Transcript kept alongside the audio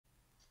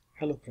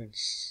Hello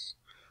friends,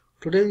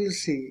 today we will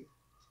see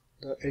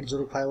the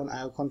 8051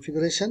 IO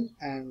configuration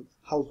and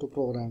how to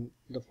program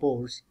the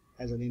ports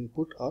as an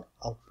input or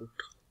output.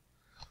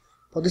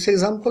 For this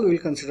example, we will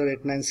consider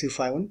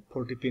 89C51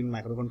 40-pin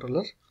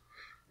microcontroller.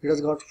 It has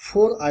got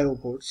 4 IO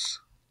ports,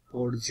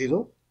 port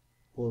 0,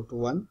 port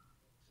 1,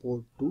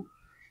 port 2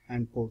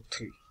 and port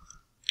 3.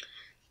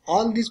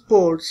 All these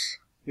ports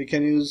we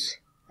can use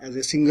as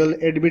a single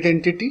 8-bit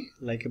entity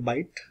like a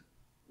byte.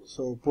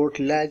 So port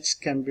latch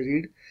can be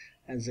read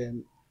as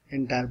an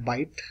entire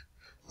byte,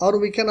 or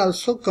we can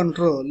also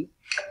control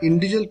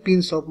individual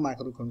pins of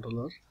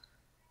microcontroller,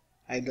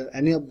 either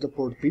any of the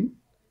port pin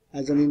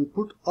as an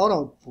input or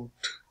output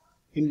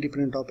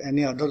independent of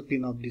any other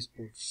pin of these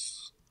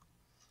ports.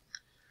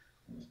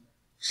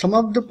 Some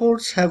of the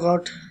ports have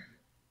got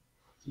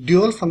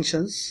dual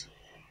functions,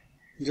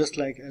 just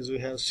like as we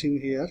have seen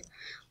here.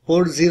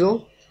 Port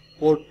 0,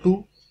 port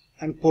 2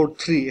 and port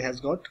 3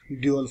 has got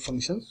dual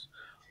functions.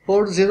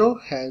 Port 0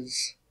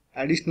 has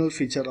additional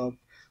feature of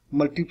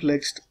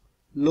multiplexed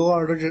low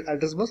order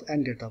address bus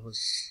and data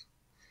bus.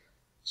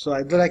 So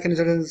either I can use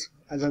it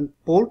as a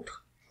port,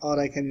 or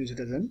I can use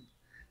it as an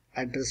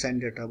address and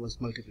data bus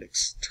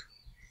multiplexed.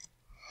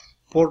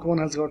 Port 1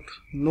 has got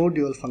no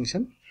dual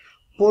function.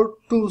 Port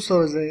 2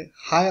 serves a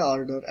high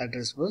order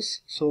address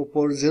bus. So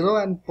port 0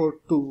 and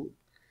port 2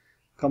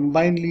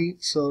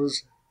 combinedly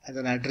serves as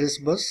an address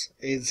bus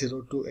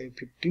A0 to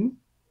A15,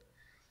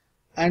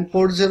 and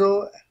port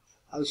 0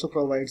 also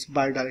provides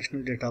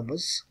bidirectional data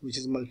bus which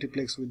is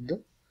multiplexed with the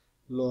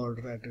low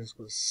order address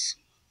bus.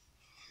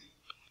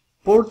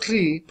 Port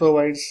 3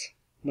 provides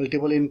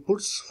multiple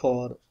inputs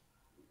for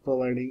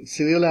providing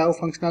serial IO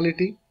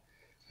functionality,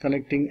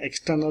 connecting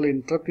external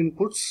interrupt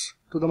inputs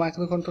to the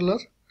microcontroller,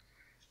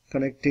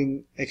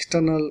 connecting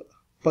external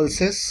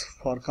pulses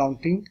for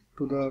counting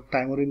to the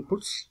timer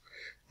inputs,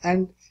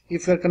 and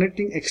if we are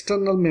connecting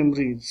external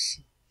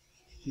memories,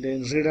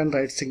 then read and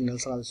write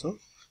signals are also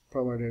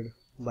provided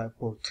by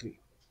port 3.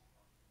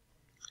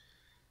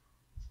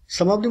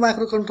 Some of the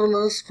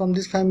microcontrollers from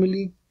this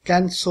family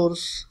can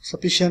source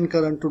sufficient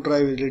current to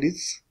drive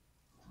LEDs,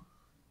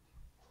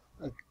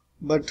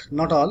 but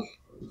not all.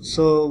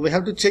 So we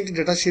have to check the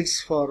data sheets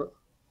for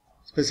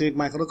specific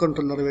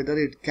microcontroller whether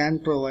it can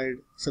provide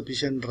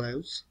sufficient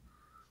drives,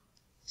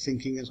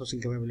 syncing and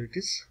sourcing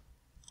capabilities.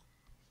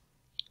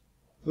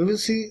 We will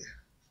see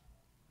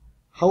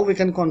how we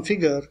can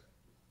configure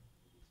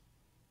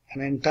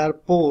an entire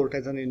port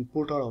as an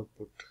input or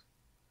output.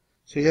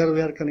 So here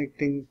we are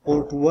connecting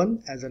port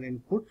 1 as an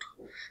input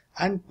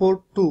and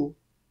port 2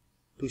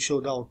 to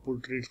show the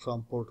output read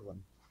from port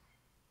 1.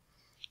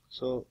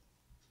 So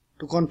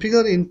to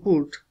configure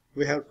input,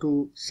 we have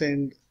to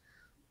send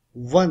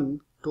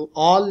 1 to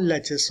all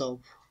latches of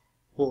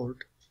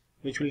port,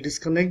 which will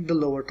disconnect the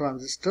lower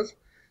transistor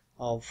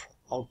of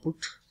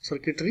output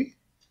circuitry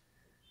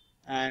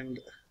and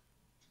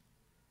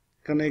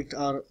connect,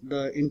 or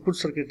the input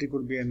circuitry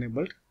could be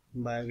enabled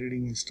by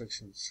reading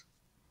instructions.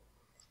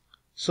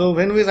 So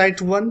when we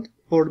write 1,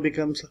 port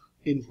becomes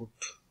input.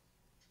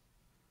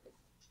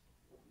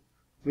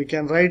 We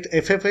can write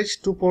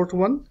FFH to port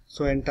 1,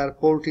 so entire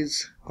port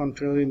is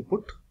configured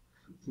input.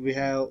 We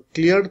have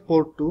cleared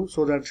port 2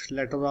 so that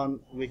later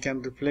on we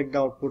can reflect the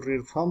output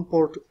read from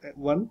port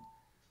 1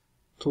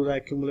 through the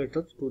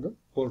accumulator to the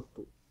port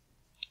 2.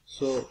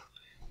 So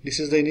this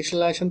is the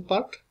initialization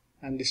part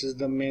and this is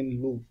the main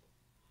loop.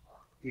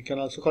 We can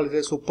also call it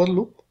a super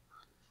loop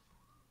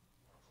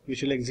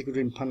which will execute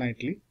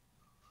infinitely.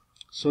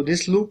 So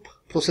this loop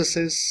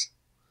processes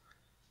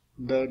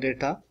the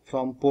data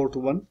from port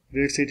 1,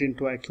 reads it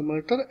into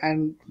accumulator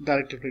and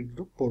directly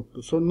into port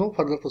 2. So no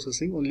further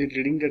processing, only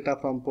reading data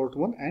from port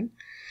 1 and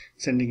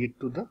sending it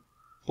to the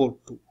port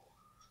 2.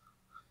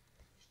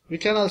 We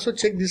can also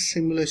check this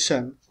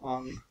simulation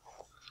on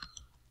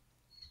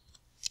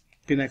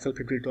Pinnacle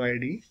 52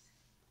 IDE.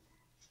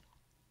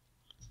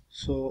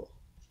 So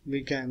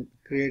we can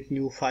create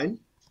new file,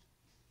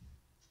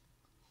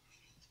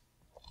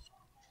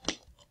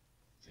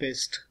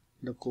 paste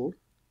the code,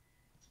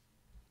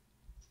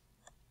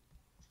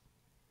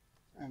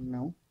 and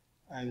now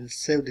I will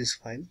save this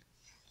file,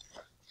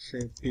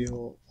 save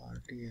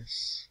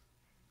ports.asm.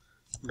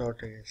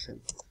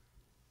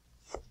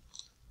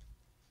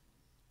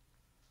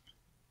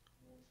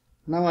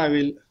 Now I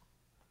will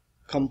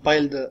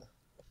compile the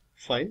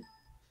file.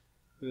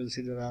 You will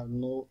see there are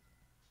no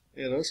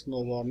errors,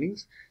 no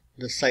warnings.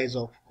 The size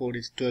of code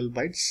is 12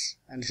 bytes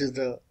and this is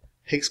the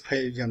hex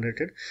file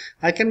generated.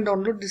 I can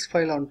download this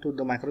file onto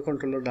the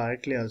microcontroller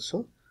directly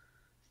also,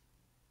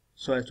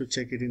 so as to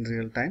check it in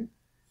real time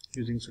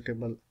using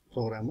suitable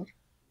programmer.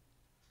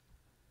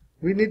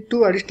 We need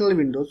two additional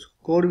windows,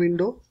 code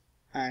window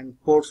and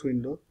ports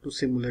window, to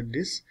simulate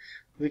this.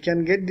 We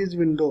can get these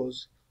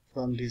windows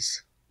from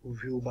this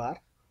view bar.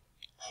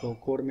 So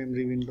code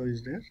memory window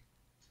is there.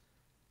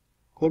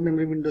 Code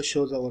memory window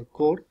shows our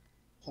code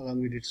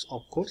along with its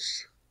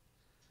opcodes,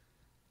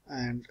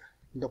 and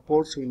the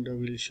ports window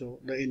will show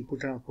the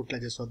input and output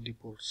latches of the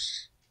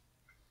ports.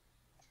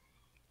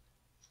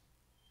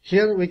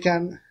 Here we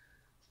can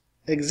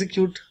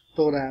execute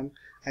program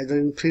either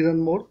in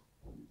pre-run mode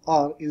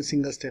or in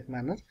single step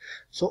manner.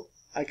 So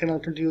I can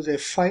alternately use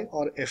F5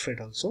 or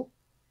F8 also.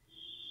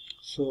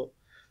 So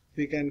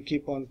we can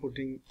keep on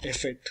putting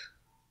F8.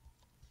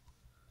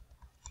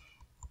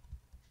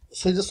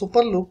 So it's a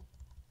super loop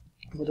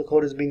where the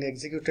code is being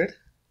executed.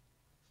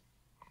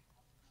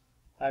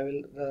 I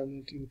will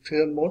run in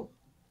pre-run mode.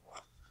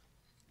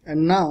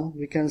 And now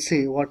we can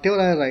see whatever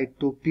I write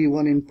to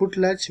P1 input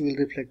latch will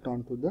reflect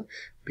onto the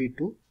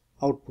P2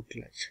 output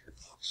latch.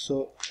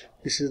 So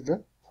this is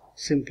the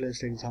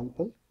simplest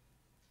example.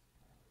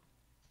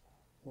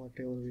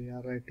 Whatever we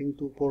are writing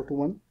to port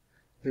 1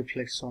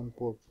 reflects on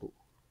port 2.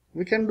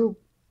 We can do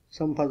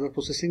some further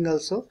processing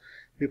also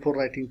before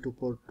writing to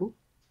port 2.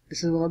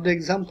 This is one of the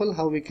example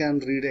how we can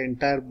read an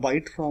entire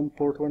byte from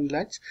port 1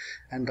 latch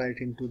and write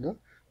into the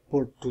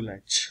port 2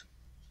 latch.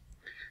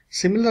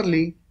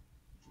 Similarly,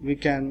 we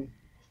can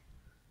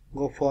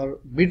go for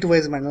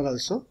bitwise manner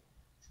also.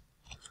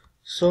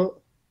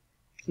 So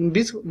in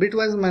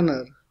bitwise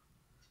manner,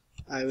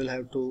 I will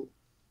have to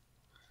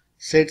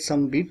set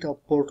some bit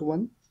of port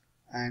 1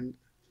 and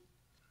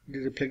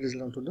reflect this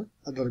onto the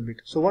other bit.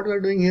 So what we are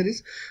doing here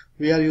is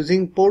we are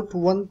using port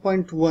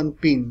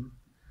 1.1 pin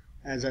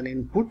as an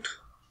input,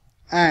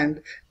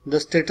 and the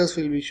status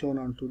will be shown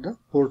onto the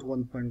port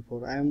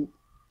 1.4. I am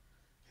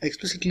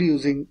explicitly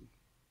using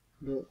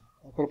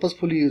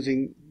purposefully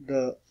using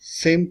the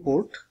same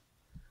port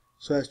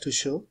so as to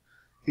show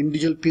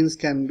individual pins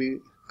can be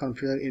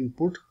configured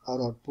input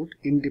or output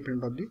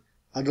independent of the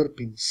other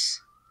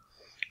pins.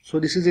 So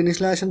this is the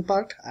initialization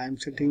part. I am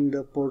setting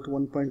the port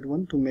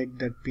 1.1 to make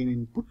that pin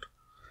input.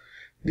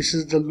 This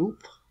is the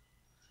loop.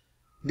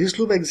 This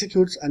loop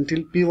executes until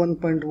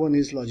P1.1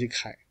 is logic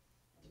high.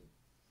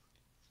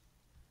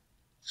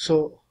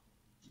 So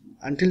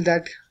until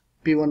that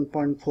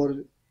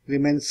P1.4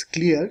 remains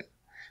cleared.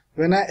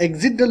 When I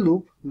exit the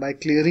loop by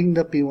clearing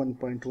the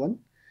P1.1,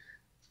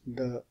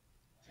 the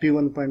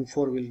P1.4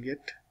 will get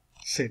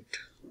set.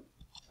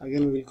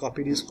 Again we will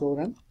copy this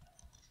program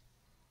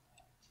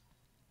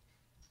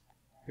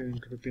here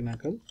into the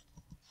Pinnacle.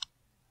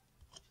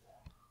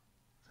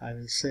 I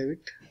will save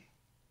it,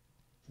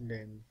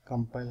 then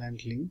compile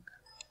and link.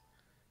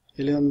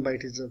 11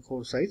 byte is the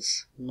code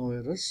size, no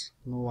errors,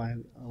 no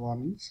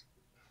warnings.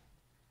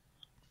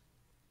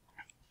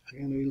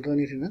 Again we will run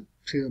it in a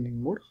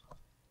pre-running mode.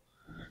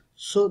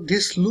 So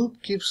this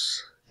loop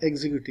keeps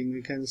executing.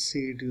 We can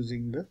see it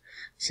using the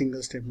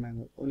single step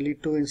manner. Only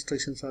two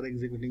instructions are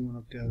executing one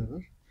after the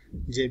other,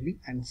 JB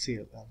and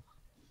CLR.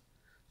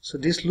 So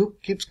this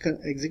loop keeps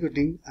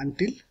executing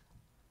until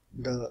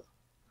the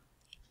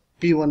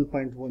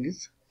P1.1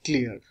 is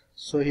cleared.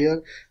 So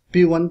here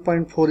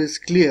P1.4 is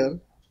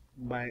clear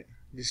by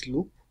this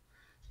loop.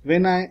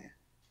 When I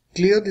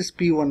clear this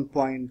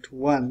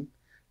P1.1,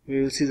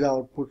 we will see the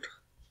output.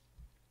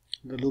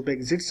 The loop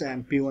exits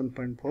and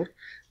P1.4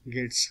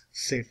 gets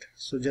set.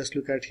 So just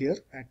look at here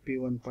at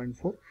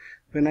P1.4.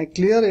 When I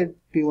clear it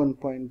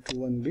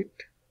P1.1 bit,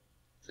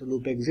 the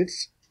loop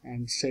exits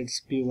and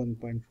sets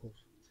P1.4.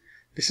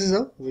 This is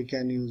how we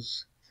can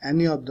use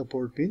any of the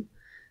port pin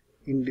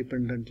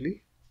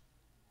independently